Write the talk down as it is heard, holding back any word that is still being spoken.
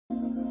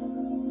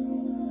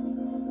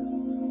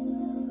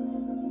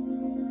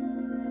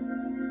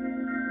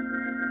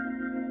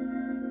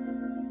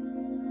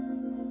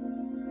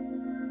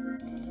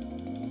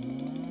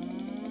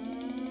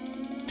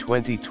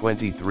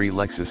2023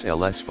 Lexus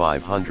LS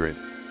 500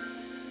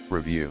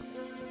 Review.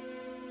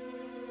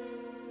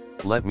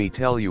 Let me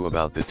tell you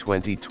about the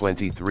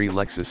 2023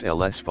 Lexus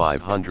LS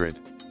 500.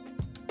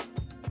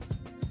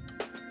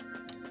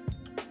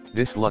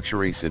 This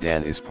luxury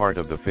sedan is part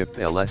of the fifth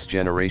LS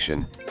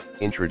generation,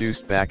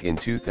 introduced back in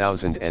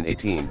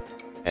 2018,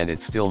 and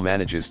it still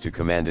manages to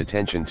command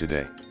attention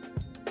today.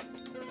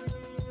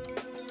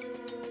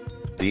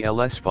 The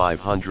LS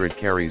 500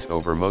 carries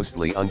over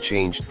mostly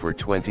unchanged for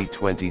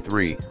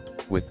 2023,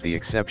 with the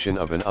exception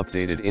of an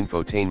updated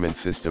infotainment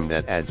system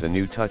that adds a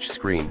new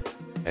touchscreen,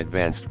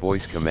 advanced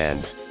voice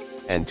commands,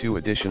 and 2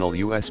 additional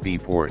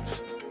USB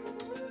ports.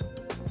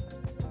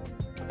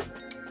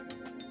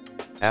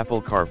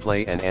 Apple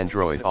CarPlay and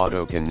Android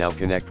Auto can now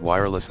connect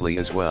wirelessly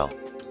as well.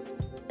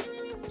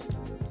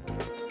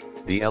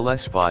 The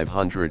LS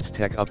 500's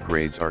tech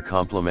upgrades are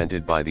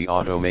complemented by the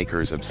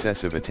automaker's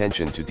obsessive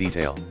attention to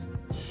detail.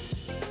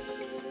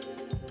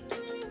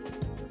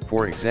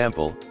 For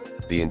example,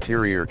 the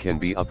interior can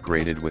be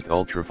upgraded with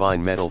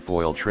ultra-fine metal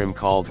foil trim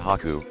called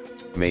Haku,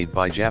 made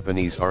by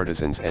Japanese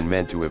artisans and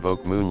meant to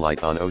evoke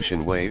moonlight on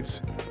ocean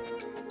waves.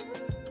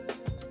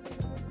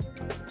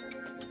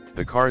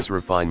 The car's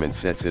refinement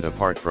sets it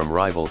apart from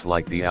rivals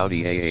like the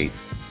Audi A8,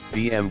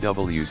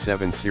 BMW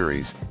 7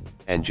 Series,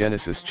 and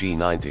Genesis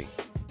G90.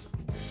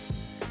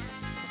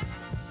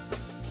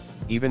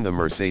 Even the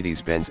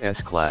Mercedes-Benz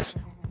S-Class,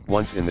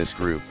 once in this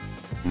group,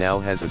 now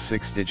has a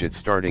 6-digit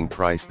starting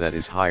price that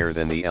is higher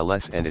than the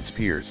LS and its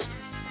peers.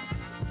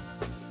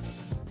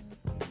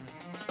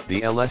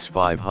 The LS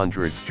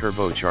 500's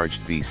turbocharged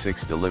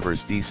V6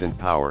 delivers decent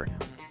power,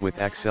 with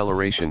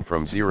acceleration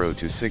from 0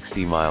 to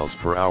 60 miles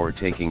per hour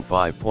taking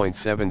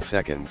 5.7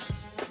 seconds.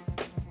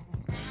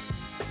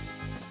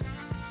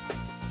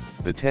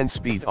 The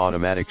 10-speed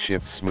automatic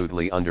shifts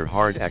smoothly under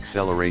hard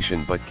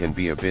acceleration but can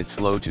be a bit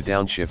slow to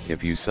downshift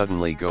if you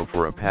suddenly go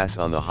for a pass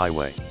on the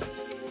highway.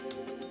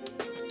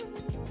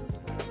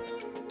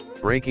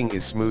 Braking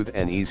is smooth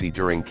and easy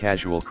during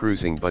casual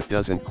cruising but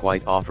doesn't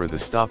quite offer the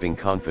stopping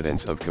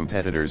confidence of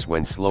competitors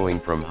when slowing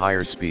from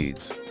higher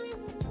speeds.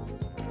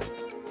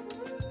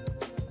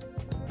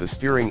 The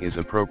steering is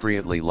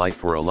appropriately light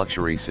for a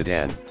luxury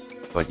sedan,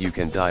 but you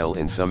can dial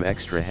in some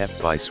extra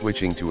heft by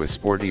switching to a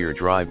sportier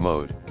drive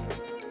mode.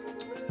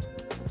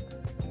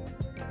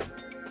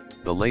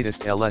 The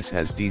latest LS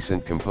has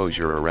decent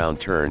composure around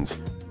turns,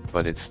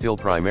 but it's still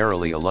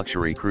primarily a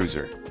luxury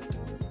cruiser.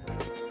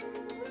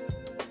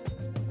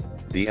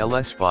 The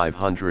LS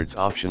 500's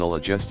optional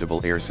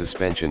adjustable air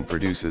suspension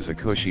produces a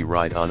cushy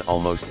ride on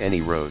almost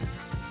any road.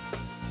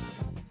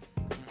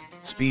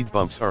 Speed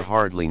bumps are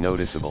hardly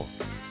noticeable.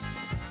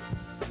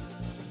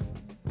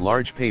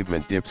 Large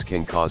pavement dips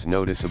can cause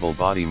noticeable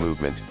body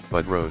movement,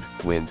 but road,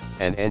 wind,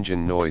 and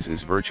engine noise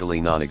is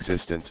virtually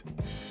non-existent.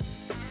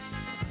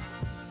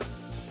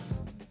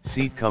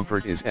 Seat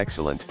comfort is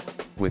excellent,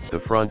 with the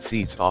front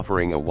seats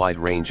offering a wide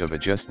range of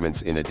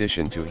adjustments in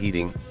addition to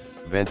heating,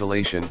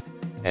 ventilation,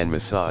 and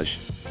massage.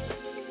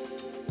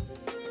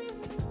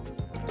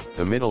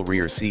 The middle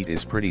rear seat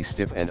is pretty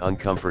stiff and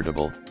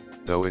uncomfortable,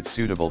 though it's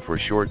suitable for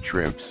short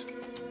trips.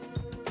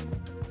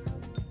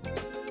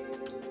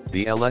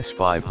 The LS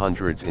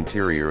 500's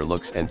interior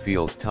looks and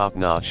feels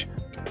top-notch,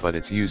 but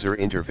its user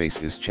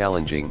interface is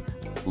challenging,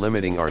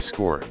 limiting our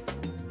score.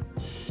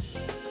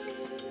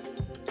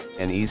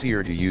 An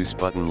easier-to-use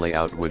button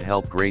layout would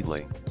help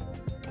greatly.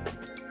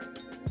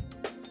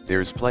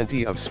 There's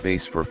plenty of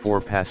space for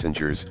 4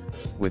 passengers,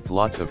 with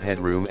lots of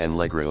headroom and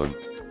legroom.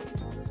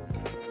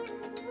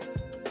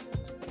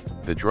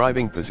 The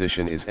driving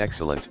position is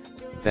excellent,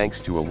 thanks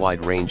to a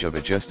wide range of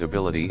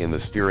adjustability in the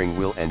steering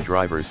wheel and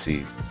driver's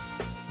seat.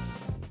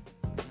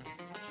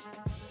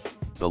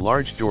 The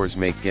large doors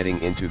make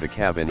getting into the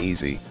cabin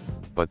easy,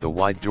 but the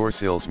wide door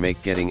sills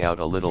make getting out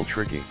a little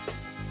tricky.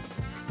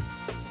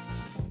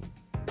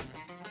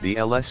 The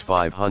LS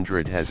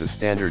 500 has a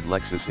standard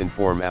Lexus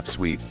Inform app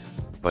suite,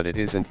 but it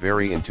isn't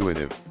very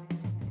intuitive.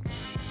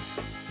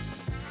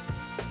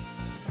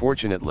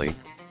 Fortunately,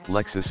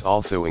 Lexus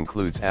also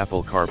includes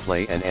Apple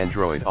CarPlay and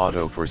Android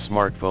Auto for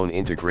smartphone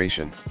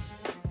integration.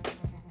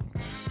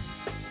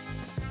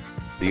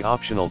 The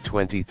optional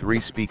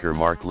 23-speaker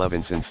Mark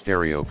Levinson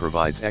stereo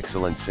provides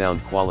excellent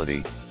sound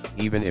quality,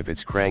 even if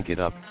it's crank it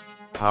up,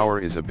 power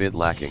is a bit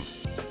lacking.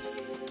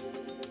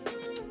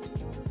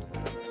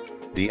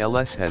 The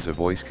LS has a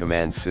voice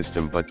command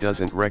system but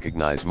doesn't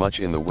recognize much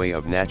in the way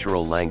of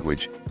natural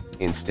language,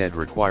 instead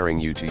requiring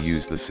you to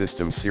use the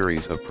system's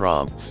series of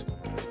prompts.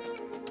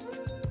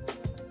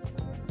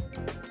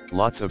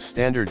 Lots of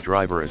standard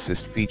driver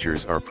assist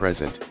features are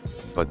present,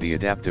 but the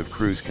adaptive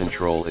cruise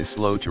control is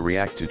slow to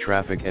react to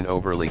traffic and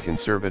overly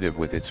conservative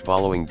with its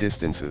following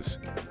distances.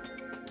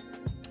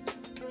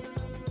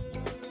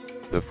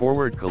 The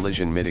forward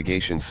collision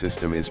mitigation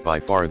system is by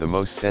far the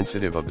most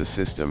sensitive of the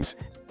systems,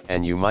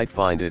 and you might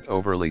find it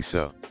overly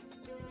so.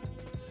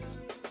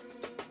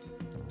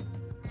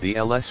 The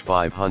LS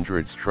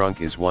 500's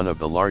trunk is one of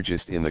the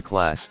largest in the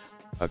class,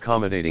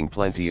 accommodating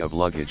plenty of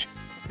luggage,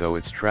 though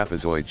its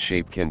trapezoid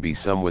shape can be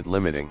somewhat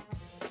limiting.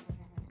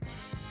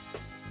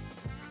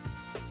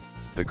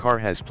 The car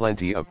has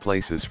plenty of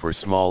places for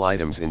small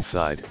items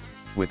inside,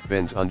 with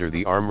bins under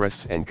the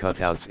armrests and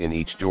cutouts in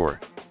each door.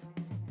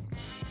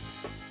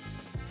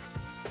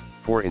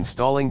 For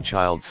installing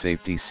child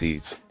safety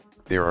seats,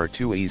 there are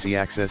 2 easy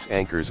access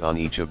anchors on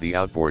each of the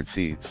outboard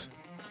seats.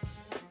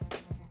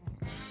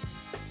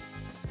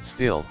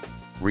 Still,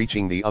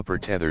 reaching the upper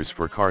tethers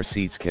for car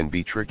seats can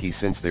be tricky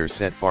since they're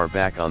set far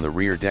back on the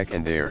rear deck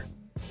and there.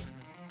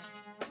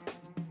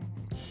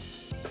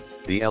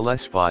 The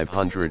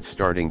LS500's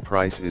starting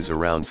price is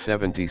around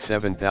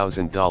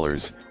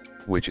 $77,000,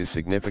 which is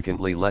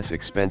significantly less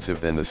expensive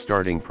than the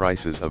starting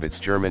prices of its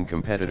German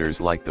competitors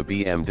like the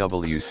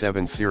BMW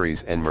 7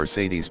 Series and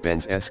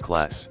Mercedes-Benz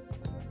S-Class.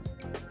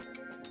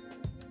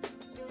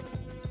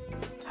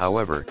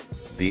 However,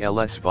 the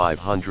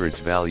LS500's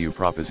value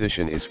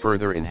proposition is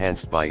further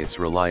enhanced by its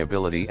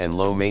reliability and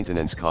low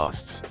maintenance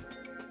costs.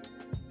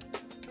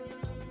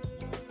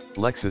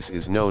 Lexus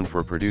is known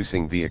for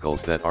producing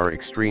vehicles that are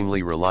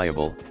extremely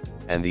reliable,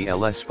 and the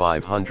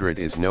LS500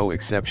 is no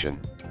exception.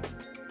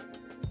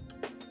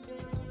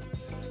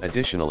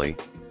 Additionally,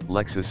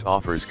 Lexus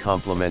offers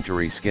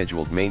complimentary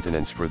scheduled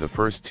maintenance for the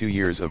first 2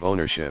 years of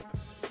ownership.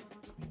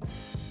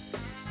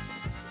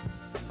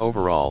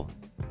 Overall,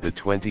 the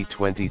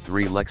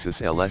 2023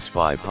 Lexus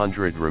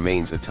LS500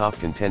 remains a top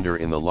contender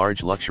in the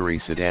large luxury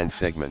sedan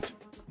segment.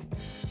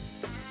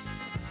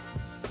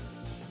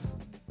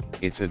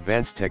 Its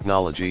advanced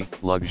technology,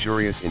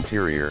 luxurious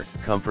interior,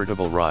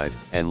 comfortable ride,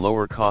 and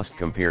lower cost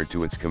compared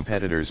to its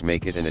competitors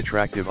make it an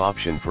attractive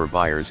option for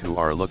buyers who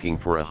are looking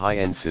for a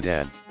high-end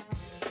sedan.